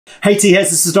Hey Tea Heads,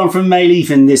 this is Don from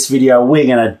Mayleaf. In this video, we're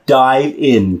going to dive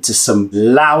into some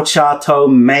Lao Cha Tou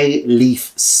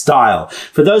Mayleaf style.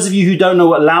 For those of you who don't know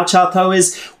what Lao Cha Tou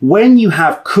is, when you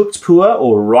have cooked pu'er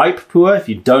or ripe pu'er, if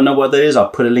you don't know what that is, I'll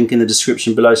put a link in the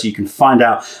description below so you can find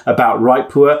out about ripe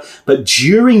pu'er. But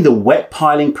during the wet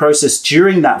piling process,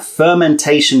 during that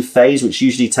fermentation phase, which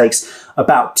usually takes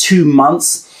about 2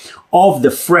 months of the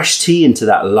fresh tea into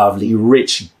that lovely,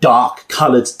 rich, dark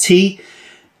colored tea,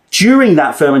 during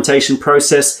that fermentation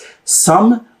process,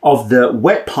 some of the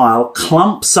wet pile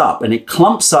clumps up, and it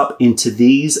clumps up into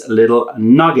these little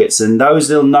nuggets, and those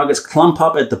little nuggets clump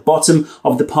up at the bottom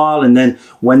of the pile. And then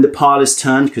when the pile is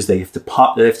turned, because they have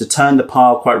to turn the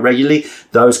pile quite regularly,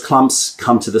 those clumps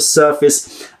come to the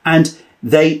surface, and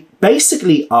they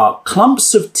basically are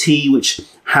clumps of tea which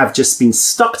have just been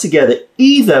stuck together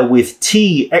either with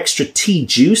extra tea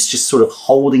juice, just sort of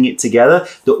holding it together,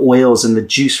 the oils and the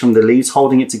juice from the leaves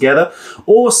holding it together,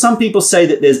 or some people say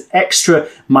that there's extra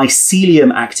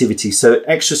mycelium activity, so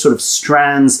extra sort of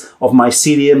strands of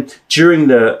mycelium during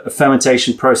the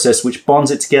fermentation process which bonds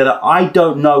it together. I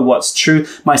don't know what's true.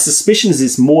 My suspicion is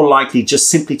it's more likely just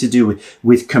simply to do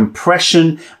with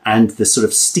compression and the sort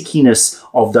of stickiness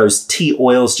of those tea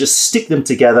oils, just stick them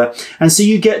together. And so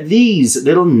you get these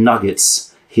little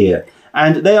nuggets here.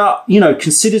 And they are,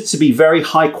 considered to be very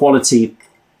high quality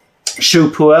Chou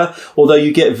pu'er, although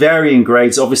you get varying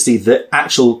grades. Obviously, the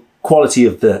actual quality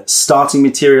of the starting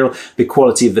material, the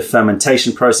quality of the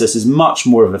fermentation process is much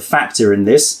more of a factor in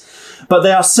this. But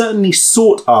they are certainly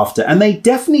sought after, and they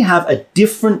definitely have a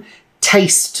different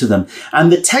taste to them.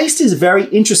 And the taste is very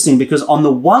interesting because on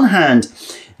the one hand,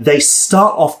 they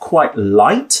start off quite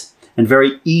light and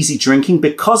very easy drinking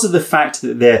because of the fact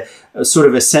that they're sort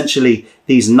of essentially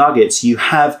these nuggets. You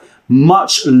have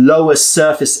much lower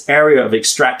surface area of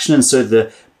extraction, and so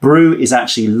the brew is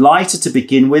actually lighter to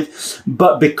begin with.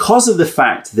 But because of the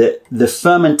fact that the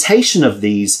fermentation of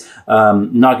these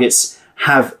nuggets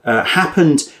have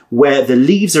happened where the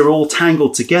leaves are all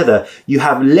tangled together, you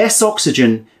have less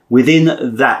oxygen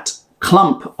within that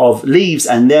clump of leaves,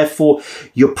 and therefore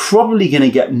you're probably going to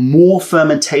get more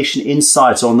fermentation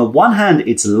inside. So on the one hand,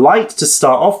 it's light to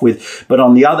start off with, but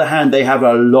on the other hand, they have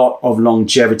a lot of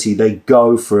longevity. They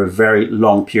go for a very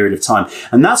long period of time.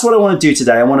 And that's what I want to do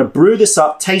today. I want to brew this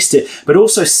up, taste it, but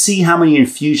also see how many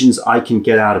infusions I can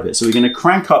get out of it. So we're going to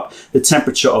crank up the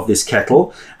temperature of this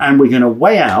kettle, and we're going to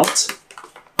weigh out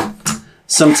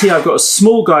some tea. I've got a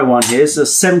small guy one here, it's a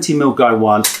 70 ml guy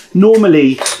one.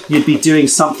 Normally, you'd be doing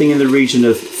something in the region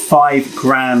of 5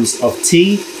 grams of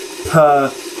tea per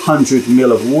 100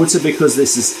 ml of water. Because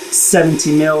this is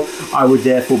 70 ml, I would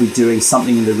therefore be doing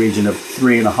something in the region of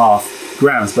 3.5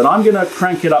 grams. But I'm gonna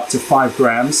crank it up to 5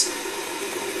 grams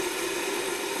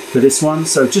for this one.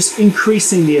 So just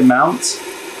increasing the amount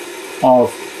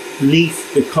of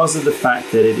leaf because of the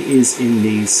fact that it is in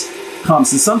these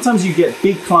clumps. And sometimes you get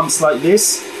big clumps like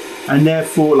this, and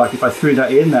therefore, like if I threw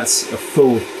that in, that's a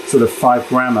full sort of 5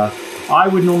 grammer. I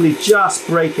would normally just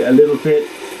break it a little bit.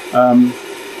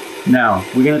 Now,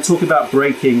 we're going to talk about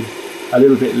breaking a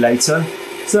little bit later.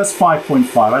 So that's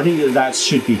 5.5. I think that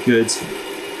should be good.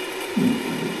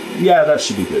 Yeah, that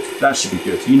should be good. That should be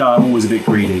good. I'm always a bit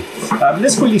greedy.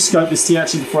 Let's quickly scope this tea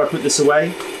actually before I put this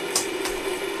away.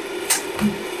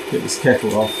 Get this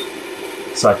kettle off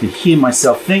so I can hear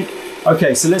myself think.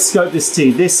 Okay, so let's scope this tea.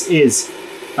 This is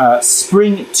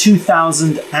Spring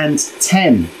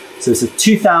 2010. So it's a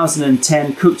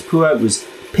 2010 cooked pu'er. It was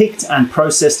picked and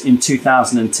processed in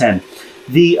 2010.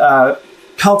 The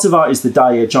cultivar is the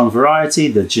Daiyejong variety,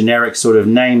 the generic sort of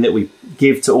name that we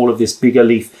give to all of this bigger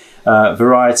leaf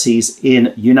varieties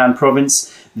in Yunnan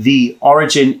province. The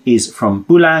origin is from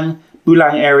Bulang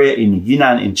area in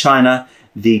Yunnan in China.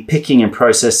 The picking and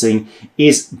processing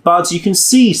is buds. You can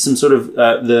see some sort of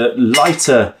the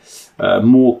lighter,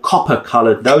 more copper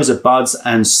colored. Those are buds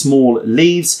and small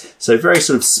leaves. So very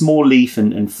sort of small leaf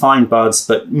and fine buds,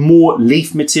 but more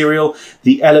leaf material.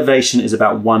 The elevation is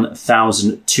about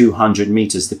 1,200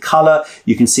 meters. The color,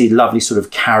 you can see lovely sort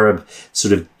of carob,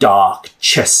 sort of dark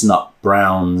chestnut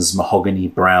browns, mahogany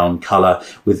brown color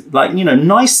with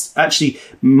nice, actually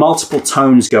multiple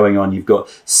tones going on. You've got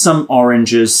some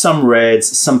oranges, some reds,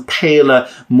 some paler,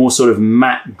 more sort of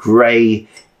matte gray,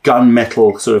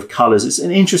 gunmetal sort of colors. It's an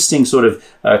interesting sort of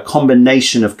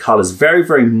combination of colors. Very,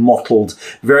 very mottled,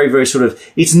 very, very sort of,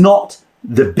 it's not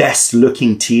the best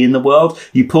looking tea in the world.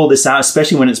 You pull this out,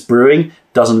 especially when it's brewing,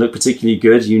 doesn't look particularly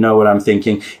good. You know what I'm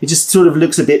thinking. It just sort of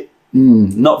looks a bit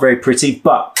not very pretty,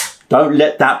 but don't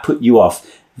let that put you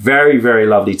off. Very, very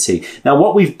lovely tea. Now,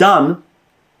 what we've done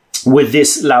with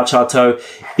this Lao Cha Tou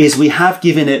is we have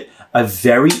given it a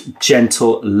very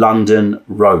gentle London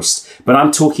roast. But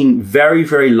I'm talking very,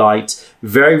 very light,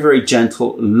 very, very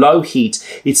gentle, low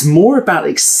heat. It's more about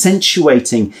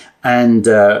accentuating and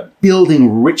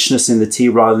building richness in the tea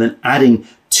rather than adding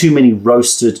too many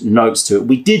roasted notes to it.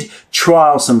 We did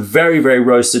trial some very, very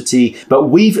roasted tea, but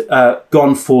we've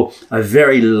gone for a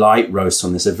very light roast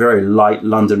on this, a very light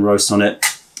London roast on it.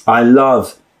 I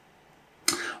love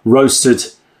roasted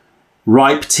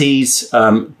ripe teas.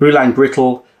 Brew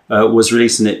Brittle was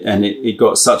releasing it, and it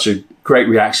got such a great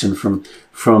reaction from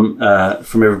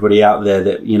everybody out there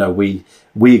that, you know, we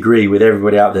agree with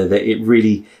everybody out there that it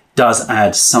really does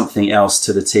add something else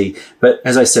to the tea. But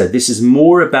as I said, this is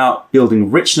more about building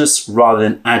richness rather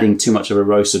than adding too much of a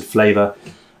roasted flavor.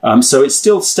 So it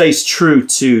still stays true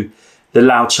to the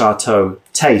Lao Cha Tou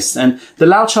taste. And the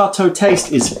Lao Cha Tou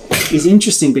taste is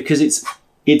interesting because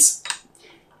it's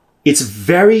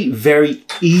very, very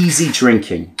easy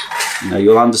drinking. Now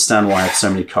you'll understand why I have so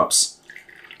many cups,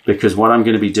 because what I'm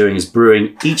going to be doing is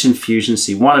brewing each infusion.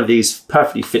 See, one of these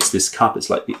perfectly fits this cup. It's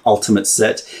like the ultimate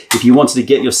set. If you wanted to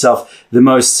get yourself the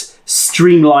most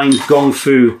streamlined gong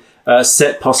fu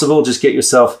set possible, just get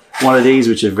yourself one of these,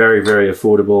 which are very, very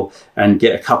affordable, and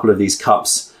get a couple of these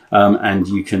cups. And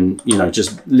you can, you know,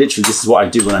 just literally, this is what I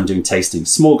do when I'm doing tasting.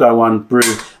 Small go one, brew.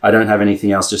 I don't have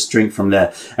anything else, just drink from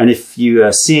there. And if you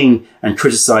are seeing and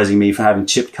criticizing me for having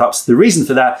chipped cups, the reason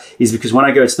for that is because when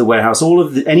I go to the warehouse, all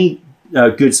of any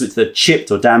goods which are chipped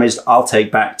or damaged, I'll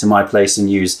take back to my place and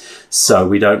use, so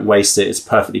we don't waste it. It's a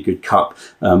perfectly good cup,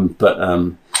 but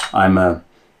I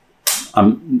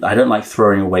don't like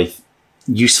throwing away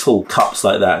useful cups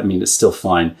like that. I mean, it's still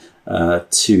fine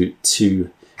to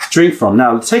drink from.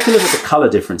 Now, take a look at the color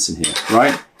difference in here,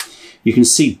 right? You can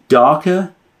see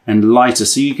darker and lighter.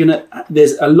 So you're gonna,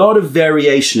 there's a lot of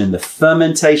variation in the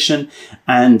fermentation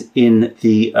and in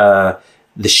the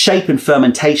shape and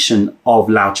fermentation of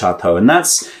Lao Cha Tou. And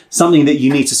that's something that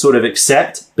you need to sort of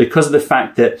accept because of the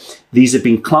fact that these have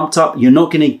been clumped up. You're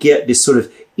not going to get this sort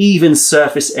of even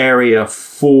surface area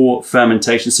for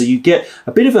fermentation. So you get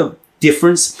a bit of a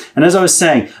difference. And as I was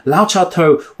saying, Lao Cha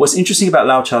Tou, what's interesting about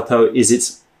Lao Cha Tou is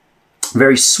it's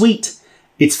very sweet.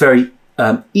 It's very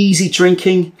easy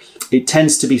drinking. It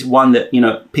tends to be one that, you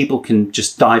know, people can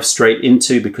just dive straight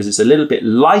into because it's a little bit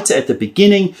lighter at the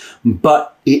beginning,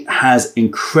 but it has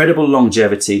incredible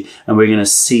longevity. And we're going to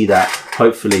see that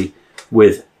hopefully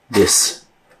with this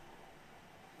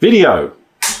video.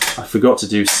 I forgot to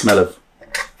do smell of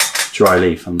dry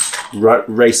leaf. I'm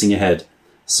racing ahead.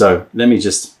 So let me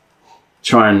just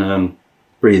try and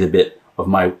breathe a bit of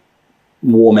my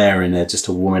warm air in there just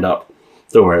to warm it up.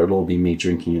 Don't worry, it'll all be me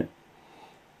drinking it.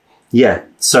 Yeah,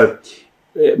 so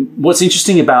what's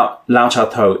interesting about Lao Cha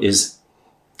Tou is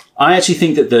I actually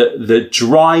think that the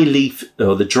dry leaf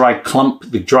or the dry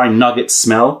clump, the dry nugget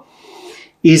smell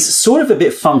is sort of a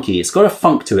bit funky. It's got a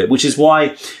funk to it, which is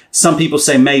why some people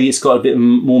say maybe it's got a bit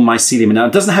more mycelium. Now,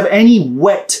 it doesn't have any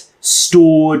wet,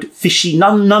 stored, fishy,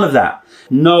 none of that.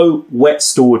 No wet,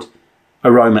 stored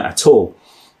aroma at all.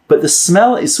 But the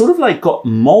smell is sort of like got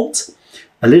malt,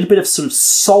 a little bit of sort of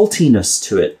saltiness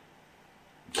to it.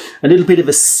 A little bit of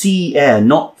a sea air,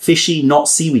 not fishy, not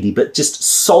seaweedy, but just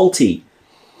salty.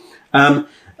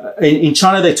 In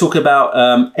China, they talk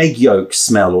about egg yolk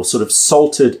smell or sort of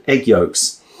salted egg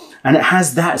yolks. And it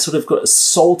has that sort of got a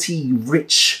salty,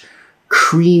 rich,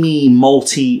 creamy,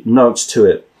 malty note to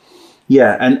it.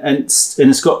 Yeah, and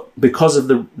it's got, because of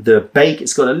the bake,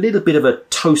 it's got a little bit of a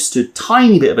toasted,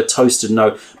 tiny bit of a toasted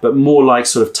note, but more like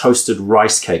sort of toasted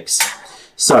rice cakes.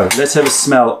 So let's have a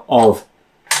smell of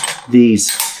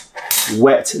these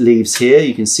wet leaves here.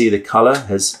 You can see the color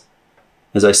has,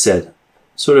 as I said,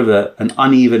 sort of an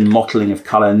uneven mottling of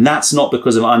color. And that's not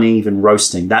because of uneven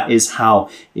roasting. That is how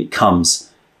it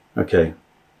comes. Okay.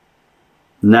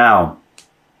 Now,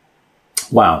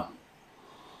 wow.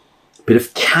 A bit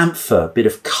of camphor, a bit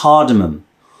of cardamom,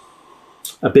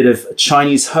 a bit of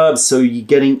Chinese herbs. So you're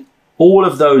getting all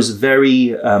of those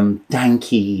very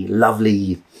danky,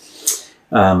 lovely,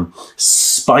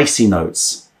 spicy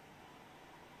notes.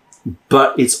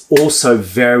 But it's also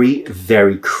very,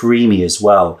 very creamy as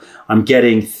well. I'm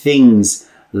getting things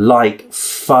like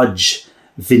fudge,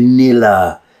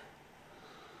 vanilla.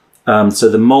 So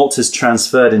the malt has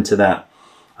transferred into that.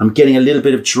 I'm getting a little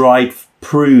bit of dried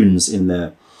prunes in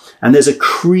there. And there's a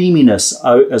creaminess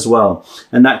as well.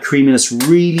 And that creaminess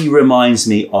really reminds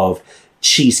me of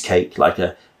cheesecake, like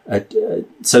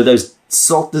so those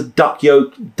salted duck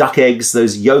eggs,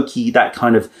 those yolky, that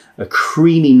kind of a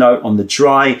creamy note on the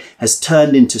dry has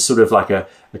turned into sort of like a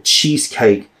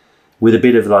cheesecake with a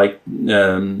bit of like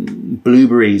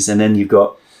blueberries, and then you've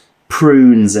got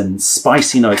prunes and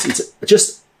spicy notes. It's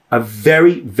just A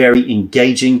very, very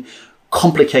engaging,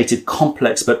 complicated,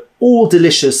 complex, but all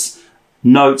delicious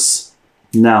notes.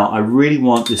 Now, I really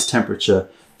want this temperature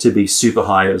to be super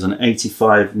high. It was an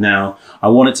 85 now. I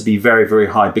want it to be very, very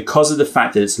high because of the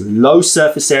fact that it's low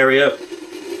surface area,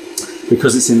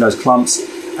 because it's in those clumps,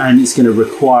 and it's going to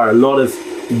require a lot of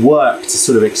work to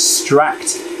sort of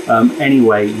extract.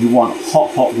 Anyway, you want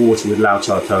hot water with Lao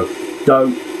Cha Tou.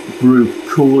 Don't brew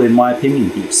cool, in my opinion.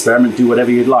 You can experiment, do whatever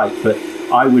you'd like, but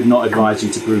I would not advise you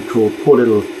to brew cool. Poor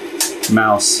little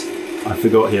mouse. I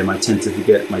forgot him. I tend to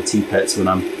forget my tea pets when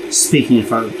I'm speaking in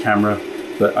front of the camera,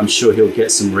 but I'm sure he'll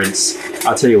get some rinse.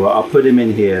 I'll tell you what, I'll put him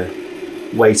in here,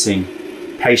 waiting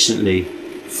patiently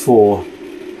for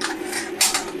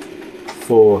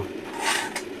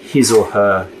his or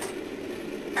her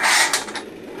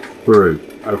brew.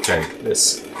 Okay,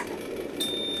 let's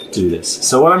do this.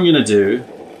 So what I'm gonna do,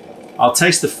 I'll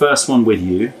taste the first one with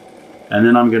you, and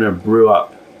then I'm gonna brew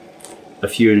up a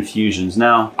few infusions.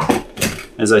 Now,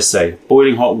 as I say,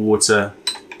 boiling hot water,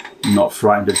 not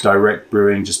frightened of direct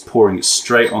brewing, just pouring it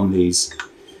straight on these.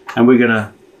 And we're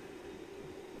gonna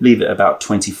leave it about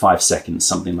 25 seconds,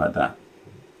 something like that.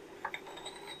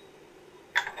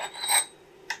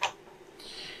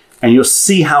 And you'll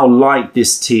see how light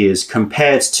this tea is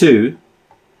compared to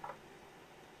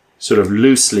sort of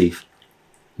loose leaf.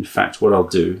 In fact, what I'll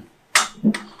do,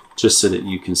 just so that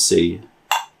you can see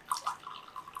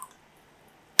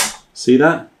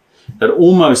that? That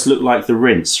almost looked like the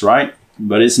rinse, right?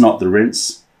 But it's not the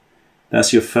rinse.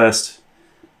 That's your first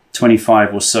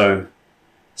 25 or so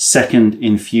second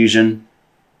infusion,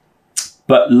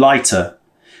 but lighter.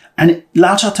 And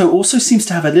Lao Cha Tou also seems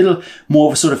to have a little more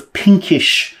of a sort of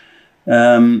pinkish,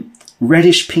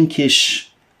 reddish,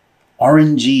 pinkish,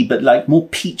 orangey, but like more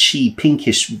peachy,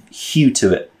 pinkish hue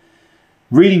to it.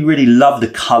 Really, really love the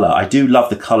color. I do love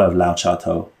the color of Lao Cha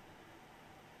Tou.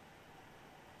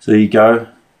 So there you go.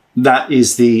 That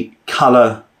is the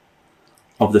color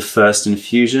of the first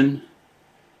infusion.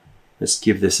 Let's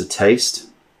give this a taste.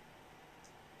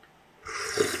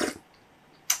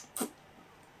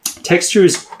 Texture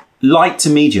is light to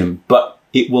medium, but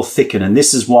it will thicken. And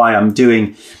this is why I'm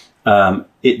doing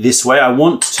it this way. I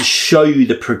want to show you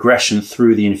the progression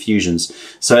through the infusions.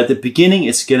 So at the beginning,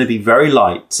 it's going to be very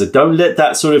light. So don't let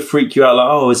that sort of freak you out like,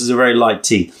 oh, this is a very light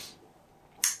tea.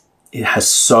 It has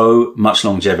so much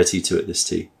longevity to it, this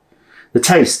tea. The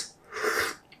taste,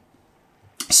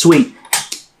 sweet,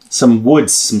 some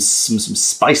woods, some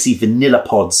spicy vanilla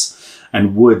pods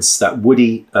and woods, that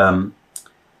woody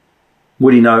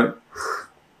note,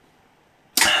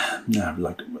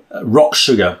 like rock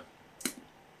sugar.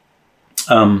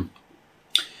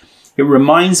 It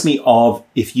reminds me of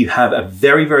if you have a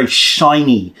very, very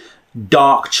shiny,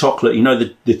 dark chocolate, you know,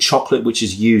 the chocolate which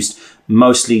is used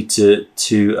mostly to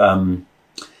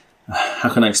how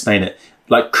can I explain it?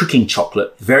 Like cooking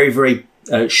chocolate, very, very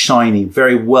shiny,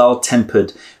 very well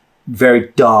tempered, very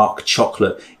dark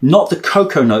chocolate. Not the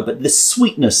cocoa note, but the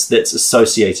sweetness that's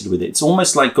associated with it. It's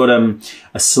almost like got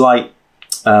a slight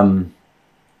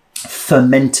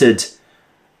fermented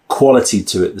quality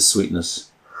to it, the sweetness.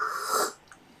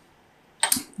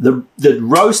 The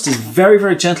roast is very,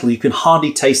 very gentle. You can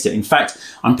hardly taste it. In fact,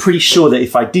 I'm pretty sure that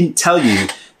if I didn't tell you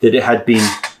that it had been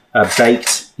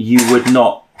baked, you would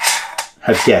not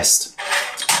have guessed.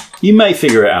 You may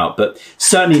figure it out, but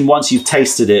certainly once you've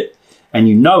tasted it and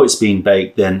you know it's been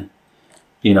baked, then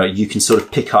you know you can sort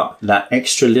of pick up that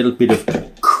extra little bit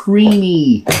of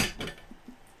creamy,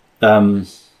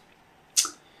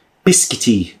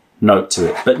 biscuity note to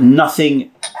it, but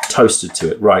nothing toasted to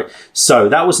it. Right, so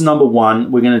that was number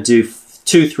one. We're going to do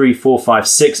 2, 3, 4, 5,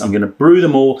 6. I'm going to brew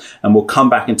them all and we'll come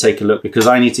back and take a look because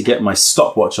I need to get my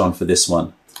stopwatch on for this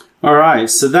one. All right,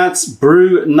 so that's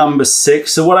brew number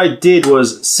 6. So what I did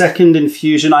was second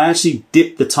infusion, I actually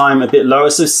dipped the time a bit lower.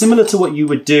 So similar to what you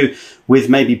would do with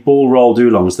maybe ball rolled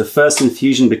oolongs. The first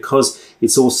infusion, because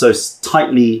it's also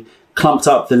tightly clumped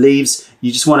up the leaves,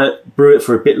 you just want to brew it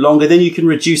for a bit longer. Then you can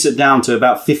reduce it down to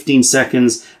about 15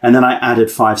 seconds. And then I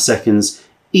added 5 seconds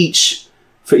each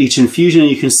for each infusion. And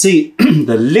you can see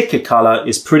the liquor color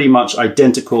is pretty much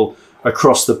identical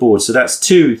across the board. So that's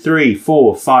 2, 3,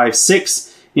 4, 5, 6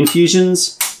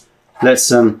 infusions. Let's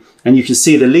and you can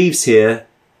see the leaves here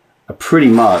are pretty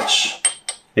much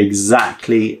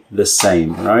exactly the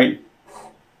same, right?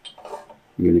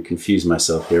 I'm going to confuse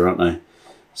myself here, aren't I?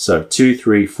 So 2,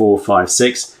 3, 4, 5,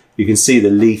 6. You can see the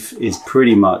leaf is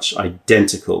pretty much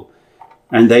identical,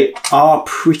 and they are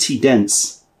pretty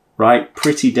dense, right?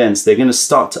 Pretty dense. They're going to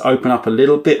start to open up a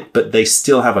little bit, but they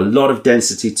still have a lot of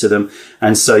density to them,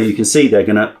 and so you can see they're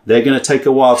gonna take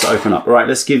a while to open up. All right,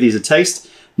 let's give these a taste.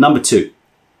 Number 2.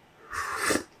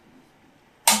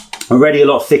 Already a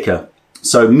lot thicker.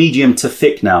 So medium to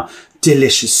thick now.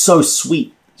 Delicious, so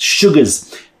sweet.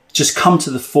 Sugars just come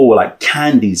to the fore like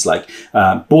candies, like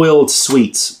boiled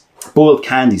sweets, boiled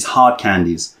candies, hard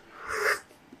candies.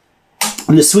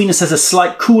 And the sweetness has a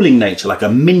slight cooling nature, like a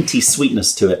minty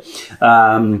sweetness to it.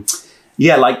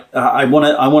 Yeah, like I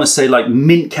want to say like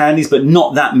mint candies, but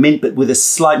not that mint, but with a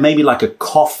slight, maybe like a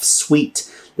cough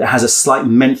sweet that has a slight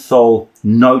menthol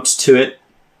note to it.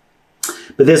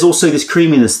 But there's also this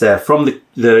creaminess there from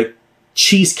the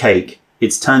cheesecake.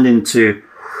 It's turned into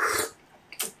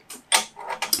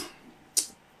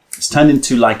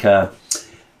like I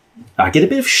get a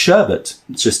bit of sherbet,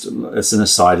 just as an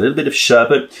aside, a little bit of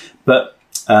sherbet, but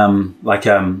like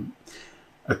a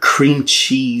cream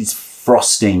cheese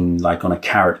frosting, like on a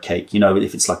carrot cake. You know,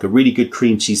 if it's like a really good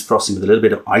cream cheese frosting with a little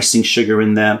bit of icing sugar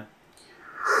in there.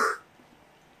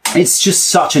 It's just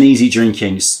such an easy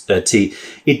drinking tea.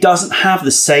 It doesn't have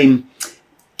the same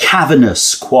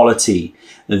cavernous quality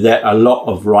that a lot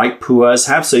of Ripe PuErhs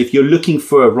have. So if you're looking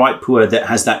for a Ripe PuErh that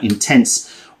has that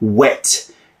intense, wet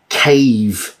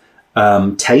cave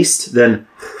taste, then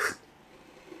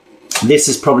this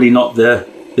is probably not the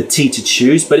tea to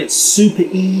choose, but it's super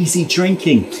easy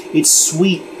drinking. It's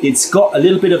sweet. It's got a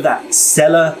little bit of that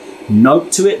cellar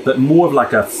note to it, but more of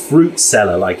like a fruit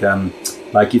cellar, like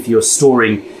if you're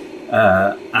storing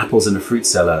apples in a fruit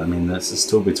cellar. I mean, we're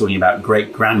talking about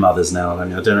great grandmothers now. I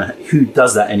mean, I don't know who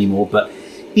does that anymore, but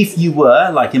if you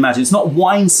were, like, imagine it's not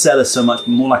wine cellar so much, but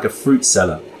more like a fruit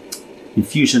cellar.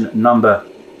 Infusion number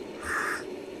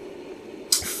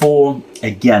 4,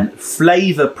 again,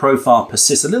 flavor profile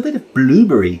persists. A little bit of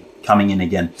blueberry coming in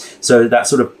again. So that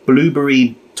sort of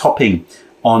blueberry topping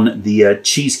on the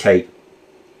cheesecake.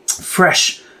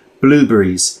 Fresh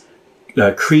blueberries,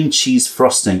 cream cheese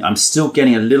frosting. I'm still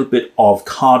getting a little bit of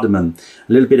cardamom,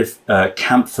 a little bit of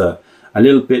camphor, a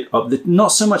little bit of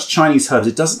not so much Chinese herbs.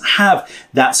 It doesn't have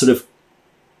that sort of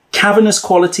cavernous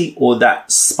quality or that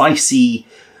spicy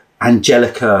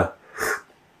angelica,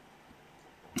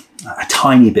 a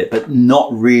tiny bit, but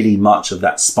not really much of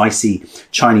that spicy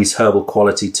Chinese herbal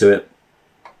quality to it.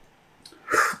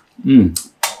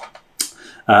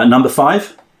 Number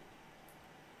 5.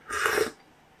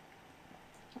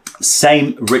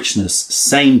 Same richness,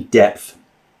 same depth.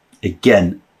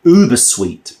 Again, uber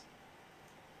sweet.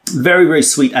 Very, very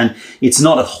sweet. And it's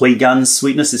not a huigan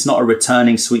sweetness. It's not a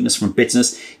returning sweetness from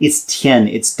bitterness. It's tian.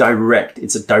 It's direct.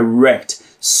 It's a direct,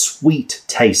 sweet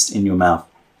taste in your mouth.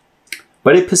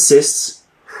 But it persists.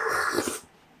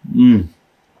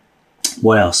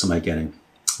 What else am I getting?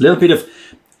 A little bit of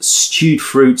stewed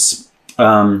fruits.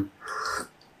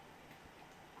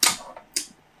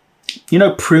 You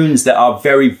know, prunes that are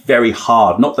very, very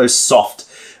hard. Not those soft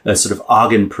sort of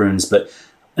argan prunes, but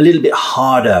a little bit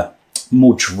harder,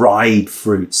 more dried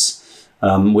fruits,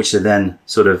 which are then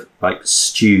sort of like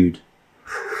stewed.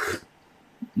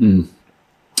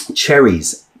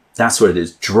 Cherries. That's what it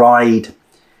is. Dried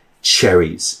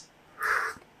cherries.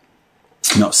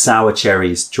 Not sour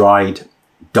cherries, dried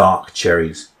dark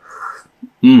cherries.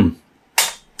 I'll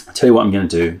tell you what I'm going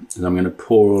to do is I'm going to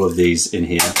pour all of these in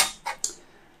here.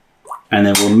 And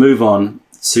then we'll move on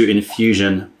to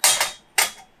infusion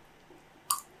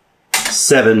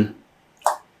 7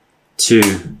 to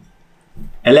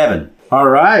 11. All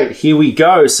right, here we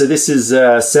go. So this is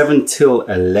 7 till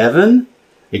 11.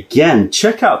 Again,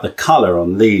 check out the color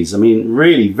on these. I mean,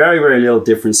 really very, very little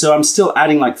difference. So I'm still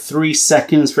adding like 3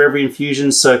 seconds for every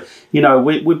infusion. So, you know,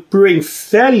 we're brewing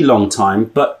fairly long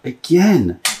time, but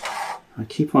again, I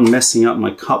keep on messing up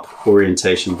my cup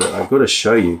orientation, but I've got to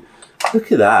show you.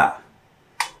 Look at that.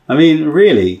 I mean,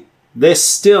 really, they're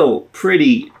still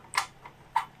pretty,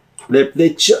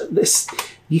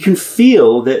 you can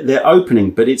feel that they're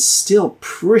opening, but it's still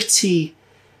pretty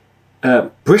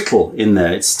brittle in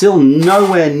there. It's still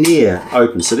nowhere near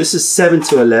open. So this is 7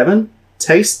 to 11.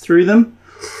 Taste through them.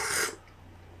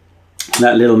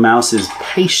 That little mouse is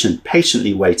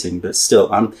patiently waiting, but still,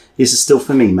 this is still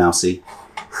for me, mousy.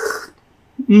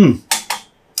 A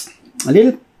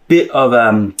little bit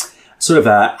of sort of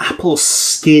a apple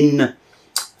skin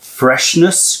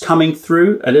freshness coming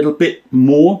through a little bit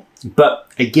more, but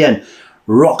again,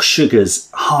 rock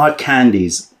sugars, hard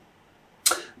candies,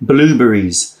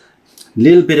 blueberries, a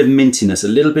little bit of mintiness, a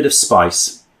little bit of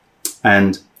spice,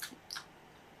 and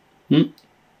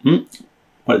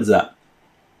what is that?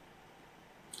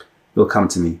 Will come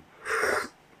to me.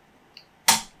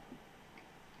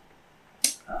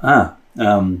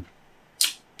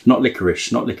 Not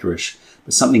licorice,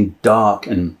 but something dark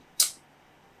and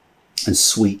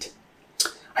sweet.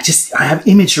 I have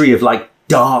imagery of like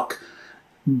dark,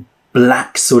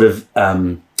 black sort of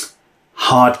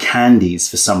hard candies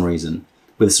for some reason,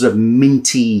 with a sort of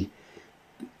minty,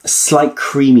 slight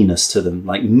creaminess to them,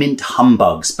 like mint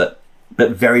humbugs, but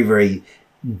very, very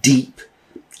deep.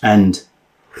 And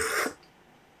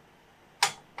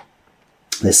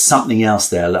there's something else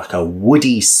there, like a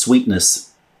woody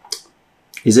sweetness.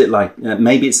 Is it like,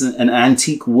 maybe it's an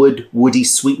antique woody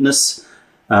sweetness?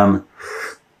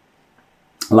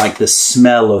 Like the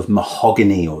smell of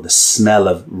mahogany or the smell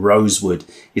of rosewood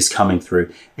is coming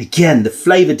through. Again, the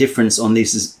flavor difference on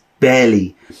this is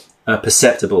barely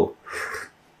perceptible.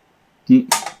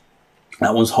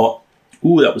 That one's hot.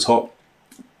 Ooh, that was hot.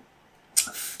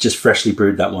 Just freshly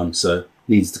brewed, that one, so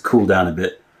needs to cool down a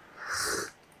bit.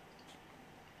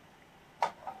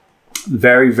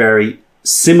 Very, very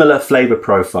similar flavor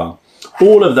profile.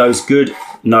 All of those good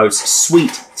notes,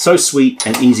 sweet, so sweet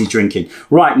and easy drinking.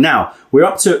 Right, now we're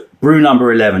up to brew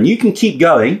number 11. You can keep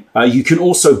going. You can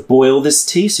also boil this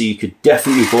tea, so you could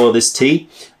definitely boil this tea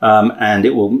and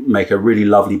it will make a really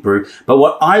lovely brew. But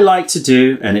what I like to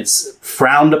do, and it's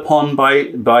frowned upon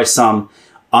by some,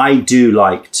 I do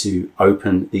like to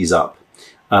open these up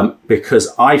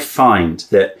because I find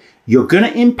that you're going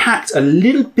to impact a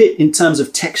little bit in terms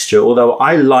of texture, although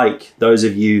I like, those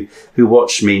of you who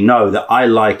watch me know that I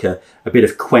like a bit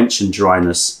of quench and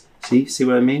dryness. See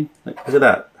what I mean? Like, look at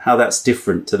that, how that's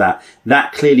different to that.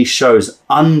 That clearly shows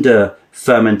under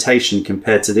fermentation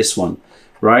compared to this one,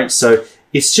 right? So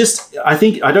it's just, I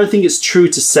don't think it's true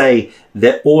to say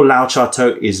that all Lao Cha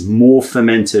Tou is more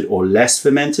fermented or less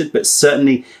fermented, but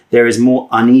certainly there is more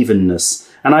unevenness.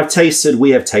 And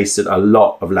we have tasted a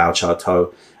lot of Lao Cha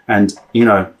Tou. And, you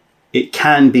know, it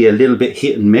can be a little bit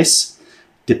hit and miss.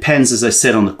 Depends, as I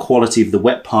said, on the quality of the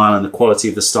wet pile and the quality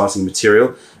of the starting material.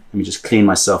 Let me just clean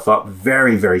myself up.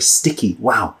 Very, very sticky.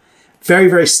 Wow. Very,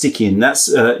 very sticky. And that's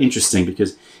interesting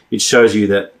because it shows you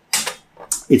that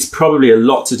it's probably a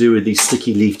lot to do with these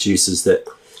sticky leaf juices that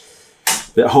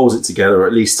holds it together, or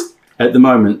at least at the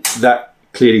moment, that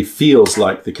clearly feels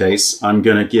like the case. I'm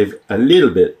going to give a little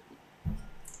bit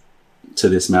to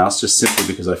this mouse, just simply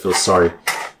because I feel sorry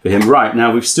for him. Right,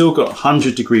 now we've still got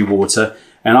 100-degree water,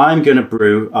 and I'm going to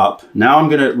brew up. Now I'm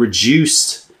going to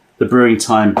reduce the brewing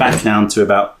time back down to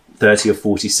about 30 or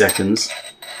 40 seconds,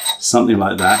 something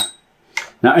like that.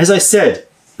 Now, as I said,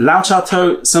 Lao Cha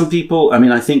Tou, some people, I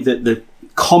mean, I think that the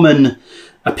common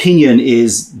opinion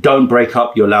is don't break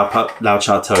up your Lao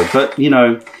Cha Tou. But, you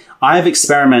know, I have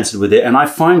experimented with it, and I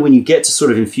find when you get to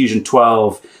sort of infusion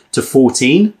 12 to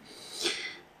 14,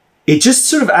 it just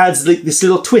sort of adds this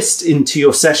little twist into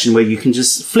your session where you can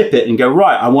just flip it and go,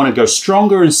 right, I want to go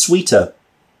stronger and sweeter.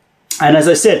 And as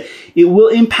I said, it will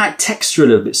impact texture a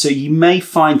little bit. So you may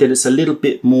find that it's a little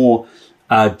bit more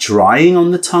drying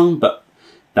on the tongue, but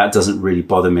that doesn't really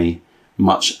bother me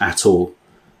much at all.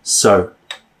 So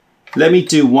let me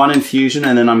do one infusion,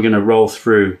 and then I'm going to roll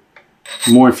through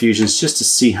more infusions just to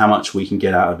see how much we can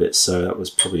get out of it. So that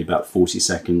was probably about 40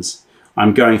 seconds.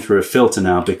 I'm going through a filter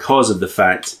now because of the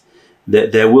fact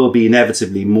that there will be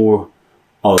inevitably more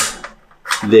of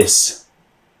this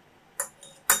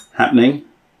happening,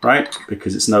 right?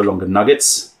 Because it's no longer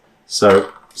nuggets.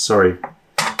 So, sorry,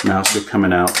 mouse, you're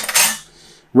coming out.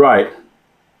 Right.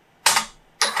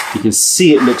 You can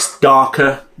see it looks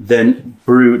darker than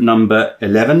brew number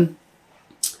 11.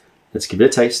 Let's give it a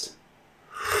taste.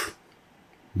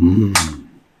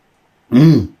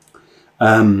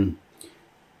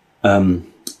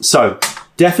 So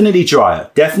definitely drier.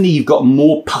 Definitely you've got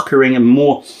more puckering and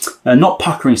more, not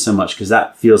puckering so much because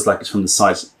that feels like it's from the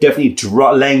sides. Definitely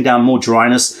laying down more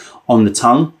dryness on the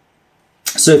tongue.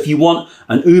 So if you want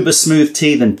an uber smooth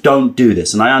tea, then don't do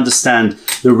this. And I understand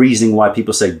the reasoning why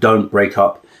people say don't break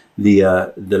up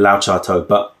the Lao Cha Tou,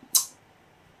 but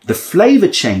the flavor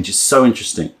change is so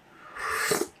interesting.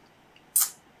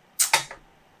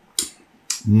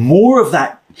 More of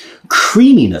that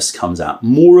creaminess comes out,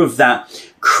 more of that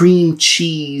cream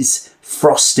cheese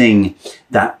frosting,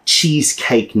 that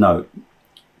cheesecake note.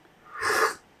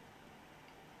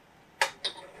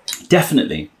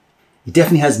 Definitely. It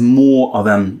definitely has more of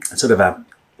sort of a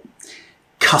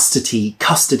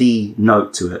custardy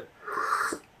note to it.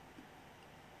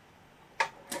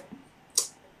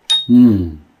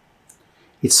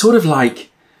 It's sort of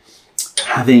like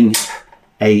having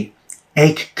a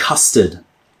egg custard,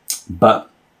 but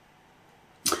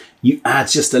you add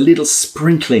just a little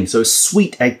sprinkling, so a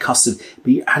sweet egg custard,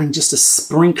 but you're adding just a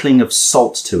sprinkling of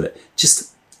salt to it.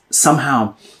 Just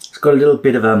somehow it's got a little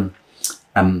bit of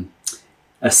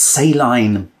a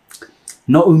saline,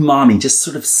 not umami, just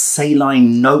sort of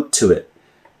saline note to it,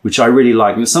 which I really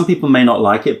like. And some people may not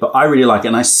like it, but I really like it.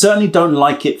 And I certainly don't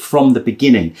like it from the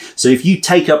beginning. So if you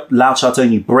take up Lao Cha Tou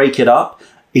and you break it up,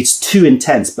 it's too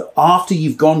intense. But after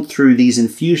you've gone through these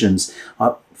infusions,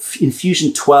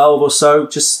 infusion 12 or so,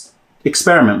 just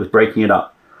experiment with breaking it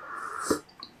up.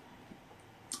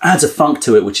 Adds a funk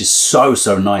to it, which is so,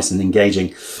 so nice and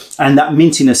engaging. And that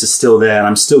mintiness is still there, and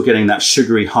I'm still getting that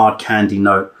sugary, hard candy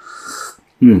note.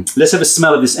 Let's have a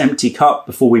smell of this empty cup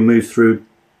before we move through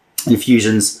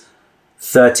infusions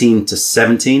 13 to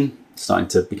 17. Starting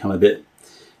to become a bit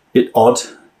odd,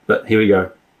 but here we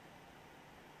go.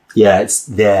 Yeah, it's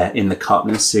there in the cup.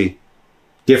 Let's see.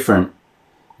 Different.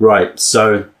 Right,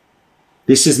 so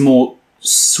this is more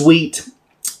sweet,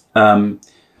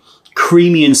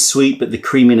 creamy and sweet, but the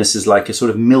creaminess is like a sort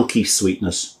of milky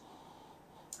sweetness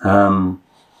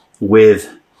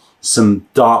with some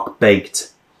dark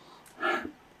baked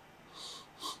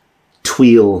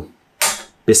TEAWARE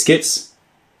biscuits.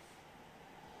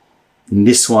 And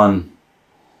this one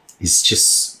is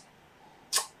just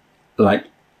like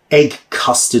egg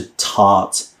custard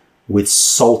tart with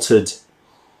salted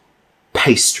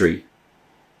pastry.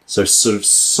 So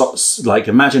sort of like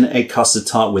imagine an egg custard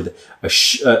tart with a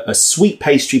sweet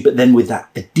pastry, but then with that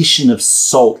addition of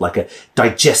salt, like a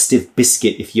digestive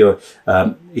biscuit. If you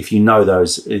know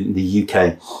those in the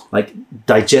UK, like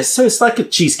digest. So it's like a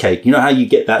cheesecake. You know how you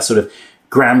get that sort of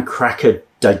graham cracker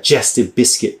digestive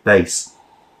biscuit base.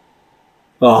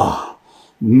 Oh,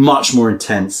 much more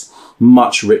intense,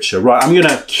 much richer. Right, I'm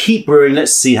gonna keep brewing.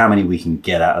 Let's see how many we can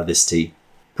get out of this tea.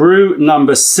 Brew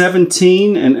number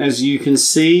 17, and as you can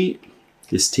see,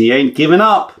 this tea ain't giving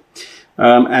up.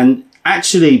 And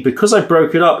actually, because I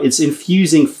broke it up, it's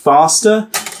infusing faster,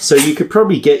 so you could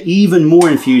probably get even more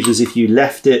infusions if you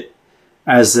left it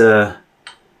as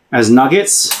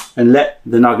nuggets and let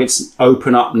the nuggets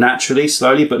open up naturally,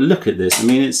 slowly. But look at this. I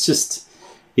mean, it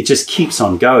just keeps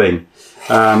on going.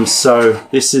 So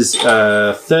this is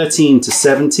 13 to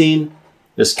 17.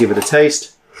 Let's give it a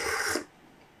taste.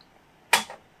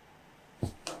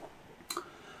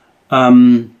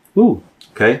 Ooh,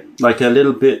 okay, like a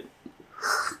little bit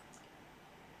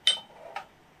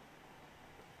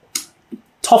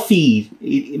toffee,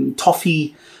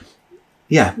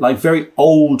 yeah, like very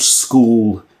old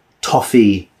school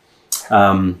toffee.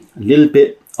 A little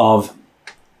bit of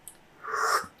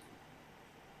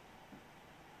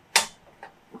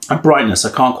a brightness.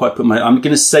 I can't quite put I'm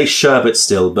going to say sherbet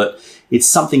still, but it's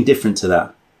something different to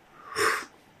that.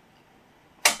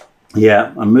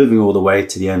 Yeah, I'm moving all the way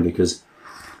to the end because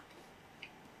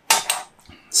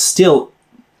still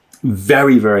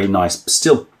very, very nice.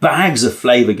 Still bags of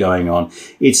flavor going on.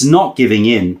 It's not giving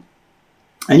in.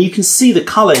 And you can see the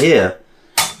color here.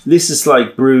 This is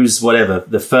like brews, whatever,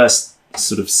 the first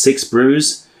sort of 6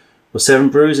 brews or 7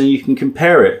 brews, and you can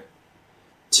compare it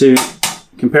to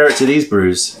these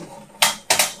brews.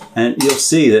 And you'll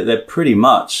see that they're pretty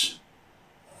much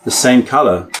the same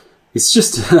color. It's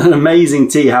just an amazing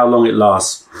tea how long it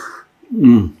lasts.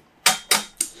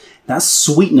 That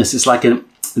sweetness is like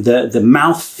the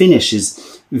mouth finish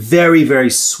is very, very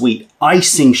sweet.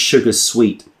 Icing sugar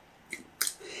sweet.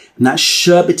 And that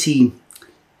sherbety,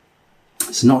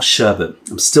 it's not sherbet.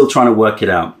 I'm still trying to work it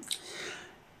out.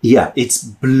 Yeah, it's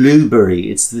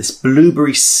blueberry. It's this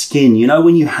blueberry skin. You know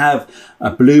when you have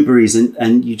blueberries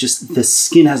and you just, the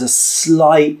skin has a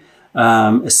slight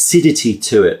acidity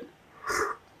to it.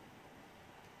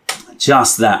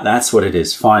 Just that's what it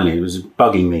is. Finally, it was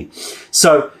bugging me.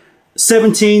 So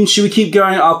 17, should we keep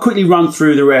going? I'll quickly run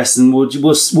through the rest and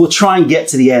we'll try and get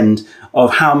to the end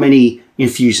of how many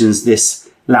infusions this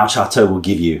Lao Cha Tou will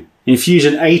give you.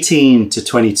 Infusion 18 to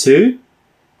 22.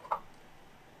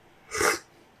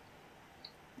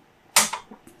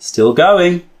 Still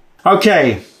going.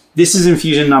 Okay, this is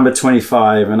infusion number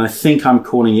 25 and I think I'm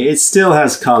calling it. It still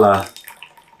has color.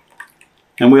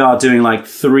 And we are doing like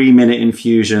 3-minute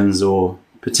infusions or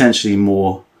potentially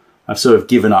more. I've sort of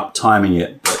given up timing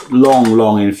it, but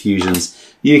long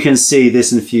infusions. You can see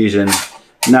this infusion,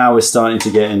 now we're starting to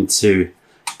get into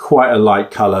quite a light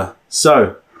color.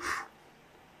 So,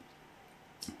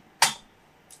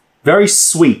 very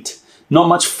sweet, not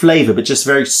much flavor, but just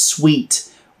very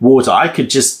sweet water. I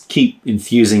could just keep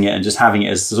infusing it and just having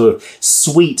it as sort of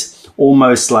sweet,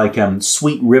 almost like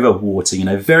sweet river water, you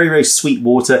know, very, very sweet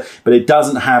water, but it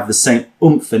doesn't have the same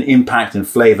oomph and impact and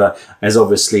flavor as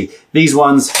obviously these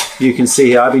ones. You can see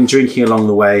here, I've been drinking along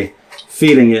the way,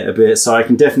 feeling it a bit, so I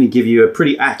can definitely give you a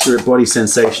pretty accurate body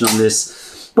sensation on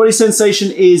this. Body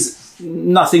sensation is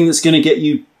nothing that's going to get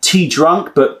you tea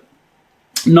drunk, but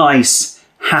nice,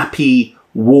 happy,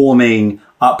 warming,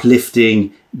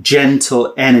 uplifting,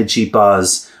 gentle energy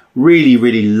buzz. Really,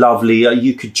 really lovely.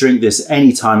 You could drink this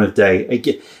any time of day.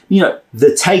 Again, you know, the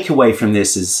takeaway from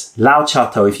this is Lao Cha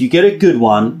Tou. If you get a good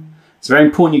one, It's very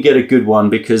important you get a good one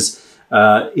because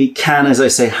it can, as I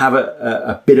say, have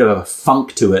a bit of a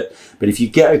funk to it. But if you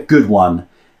get a good one,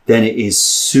 then it is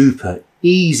super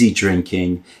easy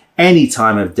drinking, any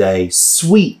time of day,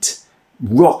 sweet,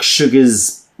 rock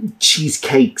sugars,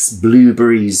 cheesecakes,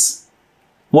 blueberries,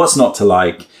 what's not to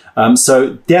like?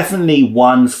 So definitely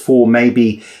one for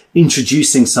maybe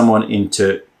introducing someone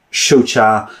into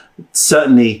shocha.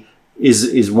 Certainly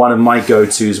is one of my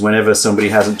go-tos whenever somebody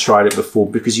hasn't tried it before,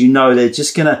 because you know they're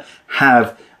just gonna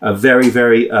have a very,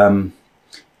 very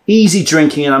easy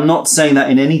drinking, and I'm not saying that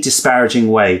in any disparaging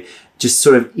way, just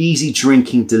sort of easy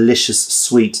drinking, delicious,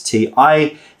 sweet tea.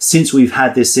 Since we've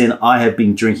had this in, I have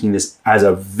been drinking this as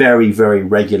a very, very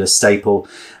regular staple.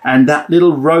 And that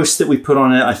little roast that we put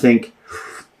on it, I think,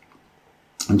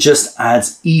 just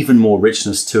adds even more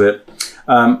richness to it.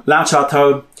 Lao Cha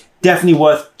Tou, definitely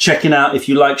worth checking out if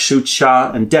you like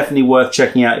shocha, and definitely worth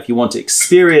checking out if you want to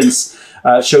experience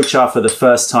shocha for the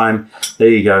first time. There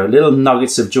you go, little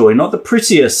nuggets of joy. Not the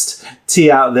prettiest tea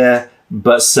out there,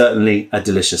 but certainly a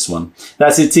delicious one.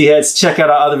 That's it, tea heads. Check out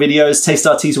our other videos, taste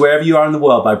our teas wherever you are in the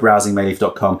world by browsing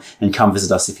mayleaf.com, and come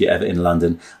visit us if you're ever in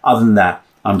London. Other than that,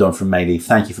 I'm Don from Mayleaf.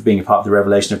 Thank you for being a part of the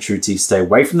revelation of true tea. Stay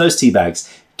away from those tea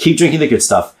bags, keep drinking the good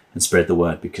stuff, and spread the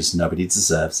word, because nobody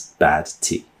deserves bad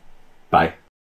tea. Bye.